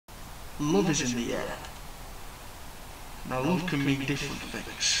love is in the air. Now love can mean different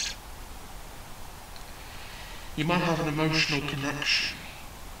things. You might have an emotional connection,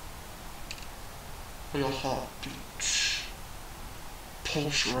 where your heart beats,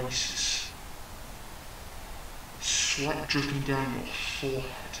 pulse races, sweat dripping down your forehead.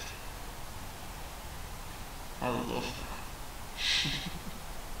 I love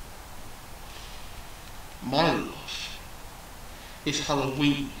that. My love is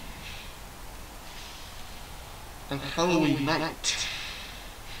Halloween. And Halloween night,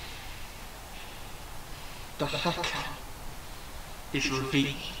 the hacker is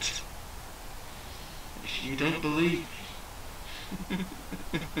revealed. If you don't believe me,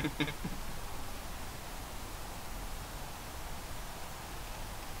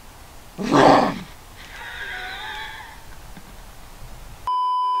 run!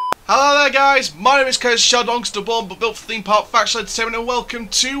 Hello there guys, my name is Coach Shadongster, born but built for theme park factual entertainment, and welcome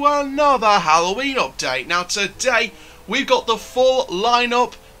to another Halloween update. Now today we've got the full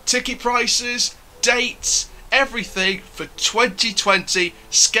lineup, ticket prices, dates, everything for 2020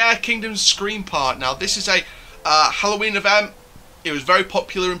 Scare Kingdom Scream Park. Now this is a Halloween event. It was very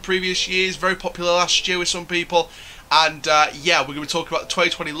popular in previous years, very popular last year with some people. And yeah, we're going to talk about the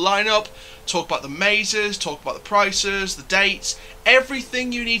 2020 lineup, talk about the mazes, talk about the prices, the dates.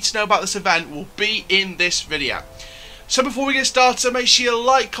 Everything you need to know about this event will be in this video. So before we get started, make sure you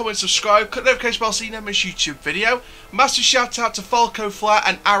like, comment, subscribe, click the notification bell so you never miss a YouTube video. Massive shout out to Falco Flair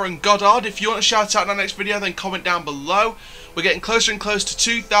and Aaron Goddard. If you want a shout out in our next video, then comment down below. We're getting closer and closer to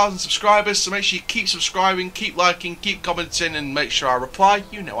 2,000 subscribers, so make sure you keep subscribing, keep liking, keep commenting, and make sure I reply.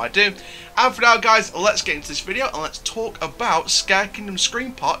 You know I do. And for now, guys, let's get into this video and let's talk about Scare Kingdom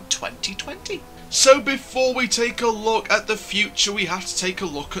Scream Park 2020. So before we take a look at the future, we have to take a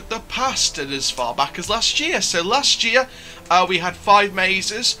look at the past, and as far back as last year. So last year, we had 5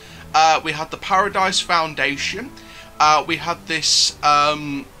 mazes. We had the Paradise Foundation. We had this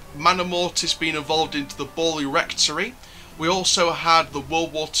Manor Mortis being evolved into the Borley Rectory. We also had the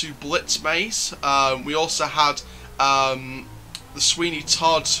World War II Blitz maze. We also had the Sweeney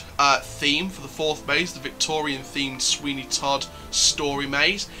Todd theme for the 4th maze, the Victorian themed Sweeney Todd story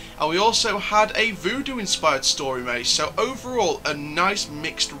maze. And we also had a voodoo inspired story maze. So overall, a nice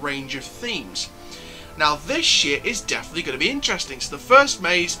mixed range of themes. Now this year is definitely going to be interesting. So the first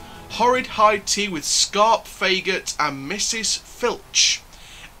maze, Horrid High Tea with Scarp Faggot and Mrs. Filch.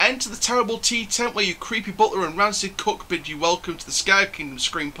 Enter the terrible tea tent where your creepy butler and rancid cook bid you welcome to the Scare Kingdom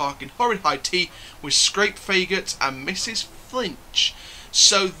Scream Park in Horrid High Tea with Scrape Faggot and Mrs. Flinch.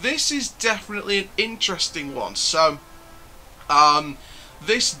 So this is definitely an interesting one. So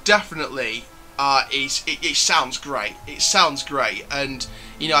this definitely it sounds great. It sounds great, and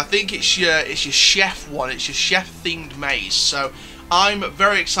you know, I think it's your chef one. It's your chef themed maze. So I'm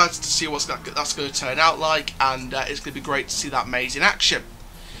very excited to see what that's going to turn out like, and it's going to be great to see that maze in action.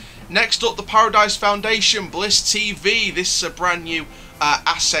 Next up, the Paradise Foundation Bliss TV. This is a brand new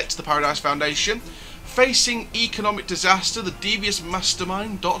asset to the Paradise Foundation. Facing economic disaster, the devious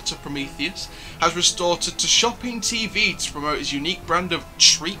mastermind, Dr. Prometheus, has resorted to shopping TV to promote his unique brand of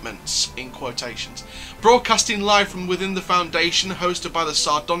treatments, in quotations. Broadcasting live from within the Foundation, hosted by the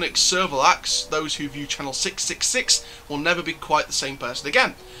sardonic Servalax, those who view Channel 666 will never be quite the same person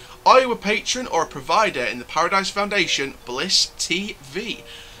again. Are you a patron or a provider in the Paradise Foundation Bliss TV?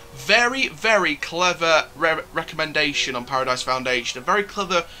 Very, very clever recommendation on Paradise Foundation. A very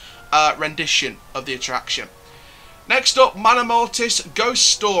clever rendition of the attraction. Next up, Manor Mortis Ghost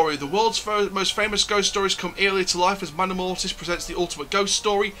Story. The world's most famous ghost stories come eerily to life as Manor Mortis presents the ultimate ghost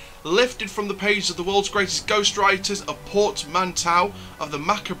story. Lifted from the pages of the world's greatest ghost writers, a portmanteau of the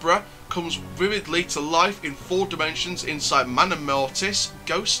macabre comes vividly to life in 4 dimensions inside Manor Mortis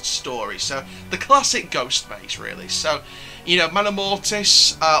Ghost Story. So the classic ghost maze, really. So, you know, Manor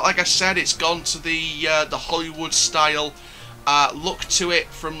Mortis, like I said, it's gone to the Hollywood style look to it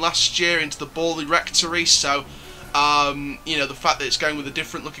from last year into the Borley Rectory. So you know, the fact that it's going with a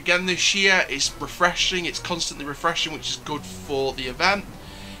different look again this year is refreshing. It's constantly refreshing, which is good for the event.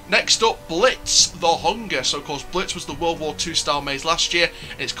 Next up, Blitz the Hunger. So of course Blitz was the World War II style maze last year,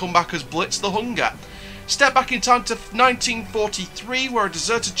 and it's come back as Blitz the Hunger. Step back in time to 1943, where a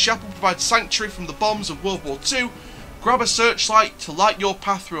deserted chapel provides sanctuary from the bombs of World War II. Grab a searchlight to light your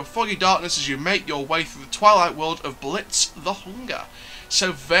path through a foggy darkness as you make your way through the twilight world of Blitz the Hunger.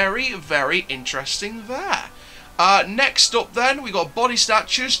 So very, very interesting there. Next up then, we got Body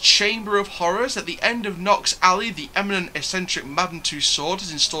Snatchers, Chamber of Horrors. At the end of Knox Alley, the eminent eccentric Madame Tussauds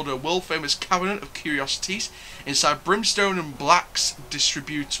has installed a world-famous cabinet of curiosities inside Brimstone and Black's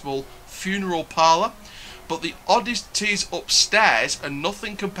distributable funeral parlour. but the oddities upstairs are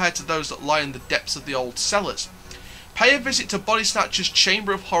nothing compared to those that lie in the depths of the old cellars. Pay a visit to Body Snatcher's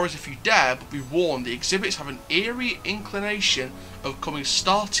Chamber of Horrors if you dare, but be warned, the exhibits have an eerie inclination of coming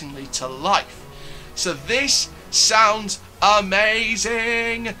startlingly to life. So this sounds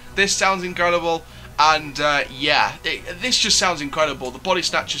amazing. This sounds incredible. And yeah, this just sounds incredible. The Body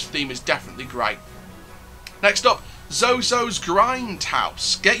Snatchers theme is definitely great. Next up, Zozo's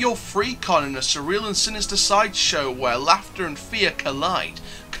Grindhouse. Get your freak on in a surreal and sinister sideshow where laughter and fear collide.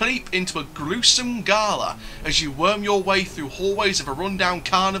 Creep into a gruesome gala as you worm your way through hallways of a rundown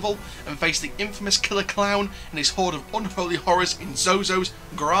carnival and face the infamous killer clown and his horde of unholy horrors in Zozo's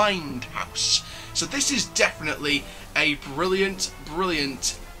Grindhouse. So this is definitely a brilliant,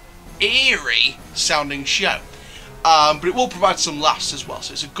 brilliant, eerie sounding show, but it will provide some laughs as well.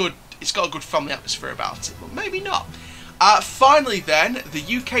 So it's got a good family atmosphere about it, but maybe not. Finally then,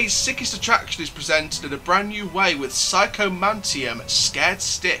 the UK's sickest attraction is presented in a brand new way with Psychomantium Scared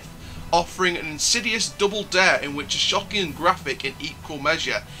Stiff, offering an insidious double dare in which is shocking and graphic in equal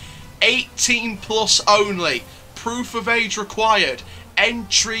measure. 18 plus only, proof of age required,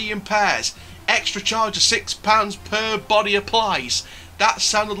 entry in pairs, extra charge of £6 per body applies. That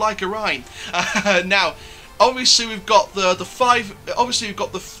sounded like a rhyme. Now, obviously we've got the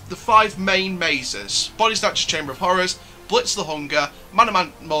five main mazes: Body Snatcher's Chamber of Horrors, Blitz the Hunger,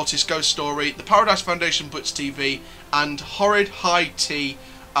 Man Mortis Ghost Story, the Paradise Foundation Blitz TV, and Horrid High Tea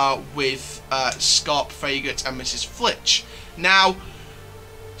with Scarp Faggot and Mrs. Flitch. Now,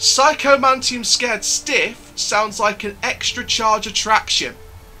 Psychomantium Scared Stiff sounds like an extra charge attraction,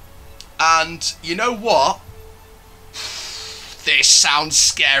 and you know what? This sounds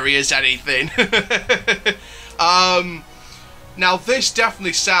scary as anything. Now this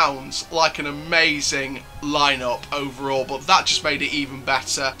definitely sounds like an amazing lineup overall, but that just made it even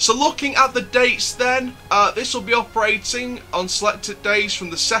better. So looking at the dates then, this will be operating on selected days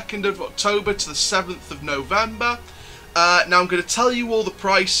from the 2nd of October to the 7th of November. Now I'm going to tell you all the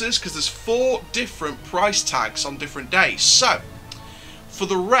prices because there's 4 different price tags on different days. So for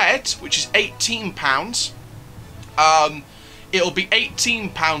the red, which is £18, it'll be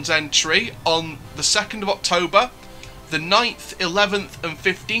 £18 entry on the 2nd of October, the 9th, 11th and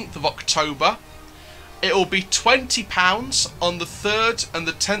 15th of October. It'll be £20 on the 3rd and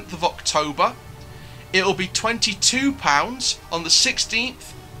the 10th of October. It'll be £22 on the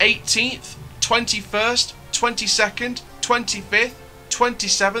 16th, 18th, 21st, 22nd, 25th,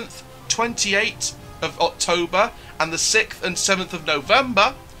 27th, 28th of October and the 6th and 7th of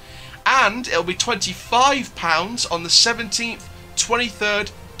November. And it'll be £25 on the 17th,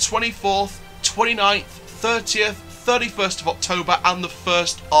 23rd, 24th, 29th, 30th, 31st of October and the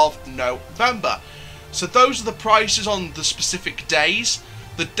 1st of November. So those are the prices on the specific days.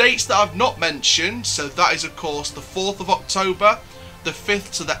 The dates that I've not mentioned, so that is of course the 4th of October, the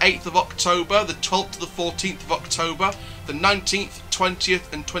 5th to the 8th of October, the 12th to the 14th of October, the 19th,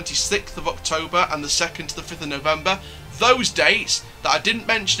 20th and 26th of October and the 2nd to the 5th of November. Those dates that I didn't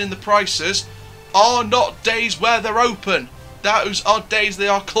mention in the prices are not days where they're open. Those are days they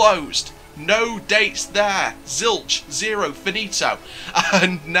are closed. No dates there. Zilch. Zero. Finito.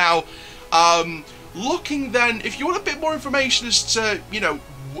 And now, looking then, if you want a bit more information as to,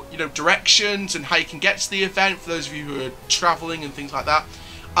 directions and how you can get to the event, for those of you who are travelling and things like that,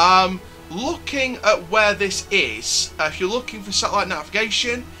 looking at where this is, if you're looking for satellite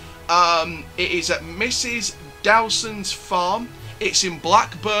navigation, it is at Mrs. Dowson's farm. It's in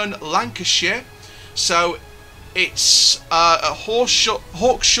Blackburn, Lancashire. So it's at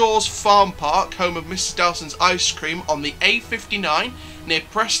Hawkshaws Farm Park, home of Mrs. Dowson's ice cream, on the A59 near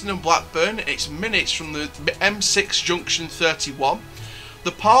Preston and Blackburn. It's minutes from the M6 junction 31.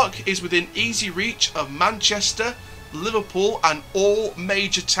 The park is within easy reach of Manchester, Liverpool and all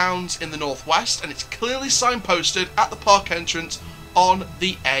major towns in the northwest, and it's clearly signposted at the park entrance on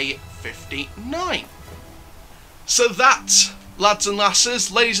the A59. So that, lads and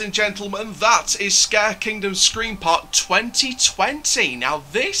lasses, ladies and gentlemen, that is Scare Kingdom Scream Park 2020. Now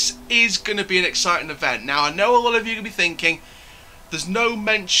this is going to be an exciting event. Now I know a lot of you are going to be thinking, there's no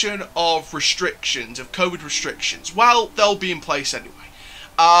mention of restrictions, of COVID restrictions. Well, they'll be in place anyway.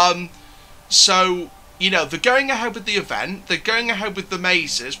 So, they're going ahead with the event, they're going ahead with the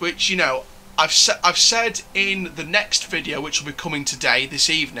mazes, which, I've said in the next video, which will be coming today, this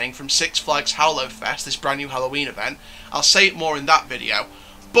evening, from Six Flags Hallowfest, this brand new Halloween event. I'll say it more in that video,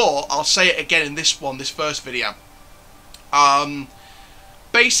 but I'll say it again in this one, this first video.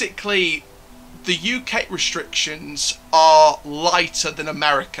 Basically, the UK restrictions are lighter than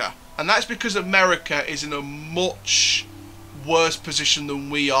America, and that's because America is in a much worse position than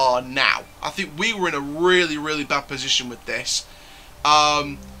we are now. I think we were in a really, really bad position with this.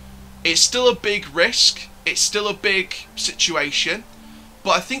 It's still a big risk. It's still a big situation.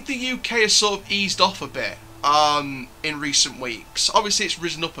 But I think the UK has sort of eased off a bit in recent weeks. Obviously, it's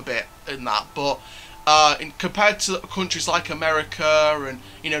risen up a bit in that, but compared to countries like America and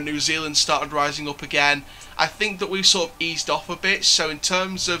New Zealand started rising up again, I think that we've sort of eased off a bit. So in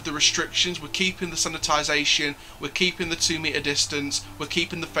terms of the restrictions, we're keeping the sanitisation, we're keeping the 2 metre distance, we're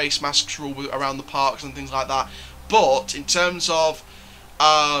keeping the face masks rule around the parks and things like that. But in terms of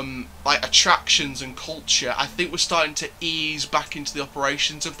like attractions and culture, I think we're starting to ease back into the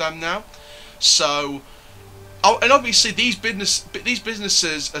operations of them now. So, and obviously these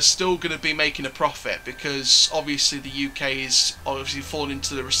businesses are still going to be making a profit, because obviously the UK is obviously fallen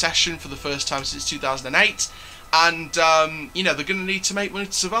into the recession for the first time since 2008, and they're going to need to make money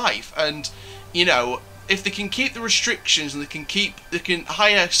to survive. And if they can keep the restrictions and they can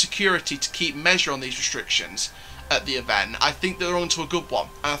hire security to keep measure on these restrictions at the event, I think they're on to a good one.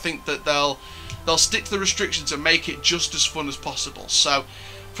 And I think that they'll stick to the restrictions and make it just as fun as possible. So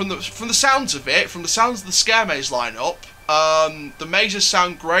from the sounds of it, from the sounds of the Scare Maze lineup, the mazes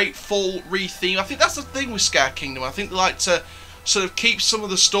sound great, full re-theme. I think that's the thing with Scare Kingdom. I think they like to sort of keep some of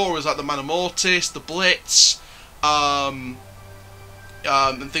the stories like the Mana Mortis, the Blitz, and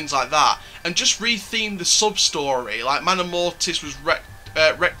things like that, and just re-theme the sub-story. Like Mana Mortis was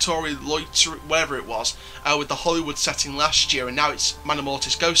Rectory Loiter, whatever it was, with the Hollywood setting last year, and now it's Mana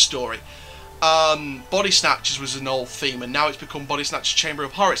Mortis Ghost Story. Body Snatchers was an old theme, and now it's become Body Snatchers Chamber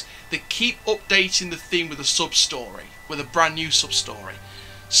of Horrors. They keep updating the theme with a sub-story, with a brand new sub-story.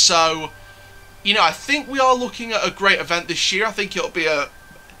 So, I think we are looking at a great event this year. I think it'll be a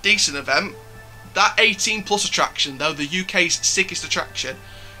decent event. That 18 plus attraction, though, the UK's sickest attraction,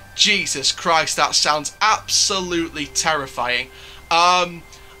 Jesus Christ, that sounds absolutely terrifying. And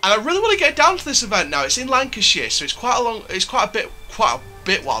I really want to get down to this event now. It's in Lancashire, so it's quite a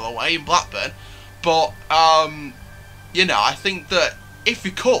bit while away in Blackburn. But I think that if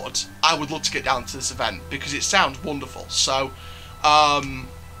we could, I would love to get down to this event because it sounds wonderful. So I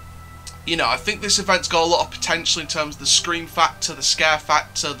think this event's got a lot of potential in terms of the scream factor, the scare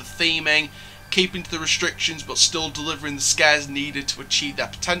factor, the theming, keeping to the restrictions but still delivering the scares needed to achieve their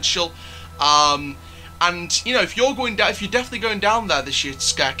potential. And if you're definitely going down there this year to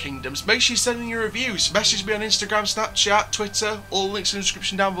Scare Kingdoms, make sure you send in your reviews. Message me on Instagram, Snapchat, Twitter, all links in the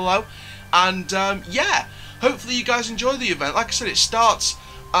description down below. And yeah, hopefully you guys enjoy the event. Like I said, it starts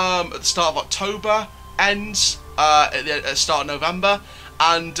at the start of October, ends at the start of November,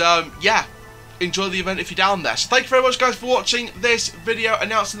 and yeah, enjoy the event if you're down there. So thank you very much, guys, for watching this video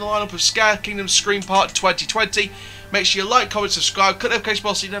announcing the lineup of Scare Kingdoms Scream Park 2020. Make sure you like, comment, subscribe, click the notification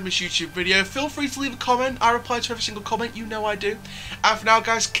bell so you never miss a YouTube video. Feel free to leave a comment. I reply to every single comment. You know I do. And for now,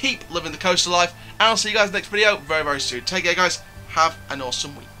 guys, keep living the coastal life. And I'll see you guys next video very, very soon. Take care, guys. Have an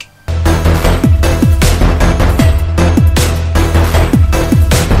awesome week.